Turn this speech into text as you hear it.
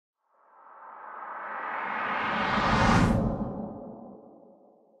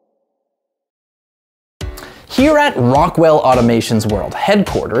Here at Rockwell Automation's world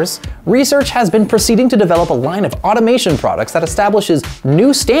headquarters, research has been proceeding to develop a line of automation products that establishes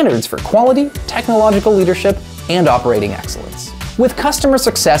new standards for quality, technological leadership, and operating excellence. With customer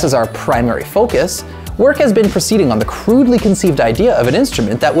success as our primary focus, work has been proceeding on the crudely conceived idea of an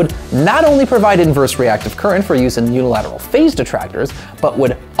instrument that would not only provide inverse reactive current for use in unilateral phase detractors, but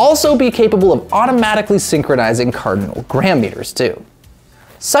would also be capable of automatically synchronizing cardinal gram meters too.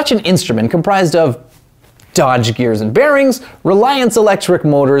 Such an instrument comprised of Dodge gears and bearings, Reliance electric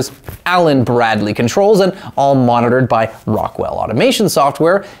motors, Allen Bradley controls, and all monitored by Rockwell Automation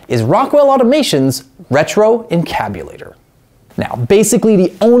software, is Rockwell Automation's Retro Encabulator. Now, basically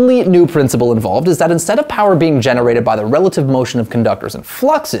the only new principle involved is that instead of power being generated by the relative motion of conductors and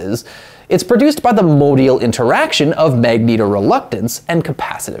fluxes, it's produced by the modial interaction of magnetoreluctance and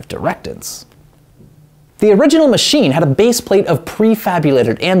capacitive directance. The original machine had a base plate of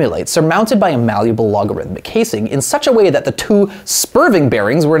prefabulated amulite surmounted by a malleable logarithmic casing in such a way that the two spurving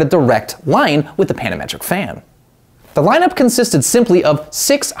bearings were in a direct line with the panometric fan. The lineup consisted simply of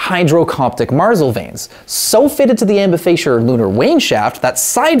 6 hydrocoptic Marsal vanes, so fitted to the ambifacere lunar wane shaft that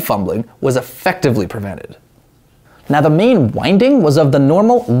side fumbling was effectively prevented. Now the main winding was of the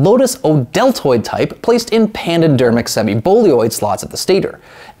normal lotus O-deltoid type placed in panendermic semibolioid slots at the stator,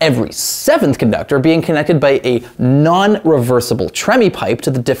 every 7th conductor being connected by a non-reversible tremie pipe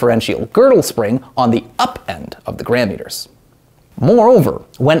to the differential girdle spring on the up end of the gram meters. Moreover,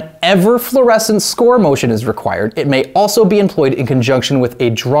 whenever fluorescent score motion is required, it may also be employed in conjunction with a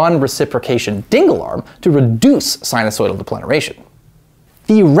drawn reciprocation dingle arm to reduce sinusoidal depleneration.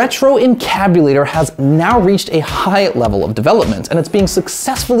 The Retro Encabulator has now reached a high level of development, and it's being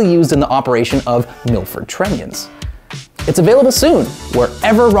successfully used in the operation of Milford trunnions. It's available soon,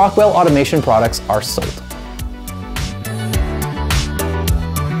 wherever Rockwell Automation products are sold.